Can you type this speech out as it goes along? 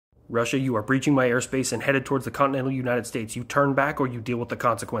Russia, you are breaching my airspace and headed towards the continental United States. You turn back or you deal with the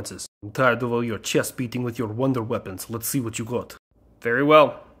consequences. I'm tired of all your chest beating with your wonder weapons. Let's see what you got. Very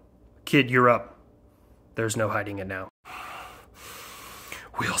well. Kid, you're up. There's no hiding it now.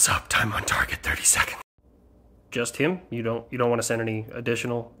 Wheels up, time on target, 30 seconds. Just him? You don't want to send any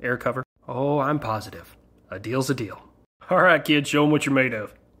additional air cover? Oh, I'm positive. A deal's a deal. Alright, kid, show him what you're made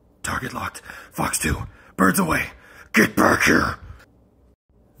of. Target locked. Fox 2, birds away. Get back here!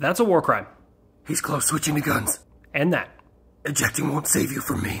 That's a war crime. He's close, switching to guns. And that. Ejecting won't save you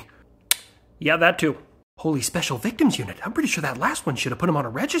from me. Yeah, that too. Holy Special Victims Unit. I'm pretty sure that last one should have put him on a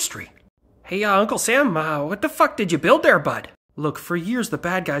registry. Hey, Uncle Sam, what the fuck did you build there, bud? Look, for years the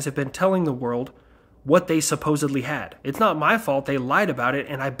bad guys have been telling the world what they supposedly had. It's not my fault they lied about it,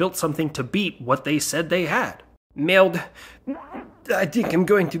 and I built something to beat what they said they had. Meld, I think I'm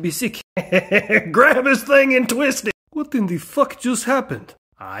going to be sick. Grab his thing and twist it. What in the fuck just happened?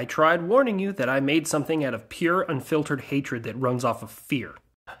 I tried warning you that I made something out of pure, unfiltered hatred that runs off of fear.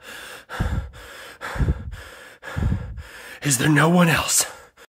 Is there no one else?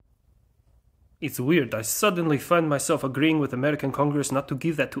 It's weird. I suddenly find myself agreeing with American Congress not to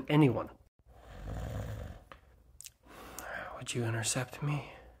give that to anyone. Would you intercept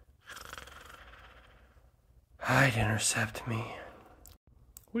me? I'd intercept me.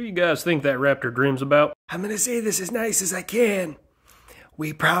 What do you guys think that raptor dreams about? I'm gonna say this as nice as I can.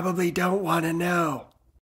 We probably don't want to know.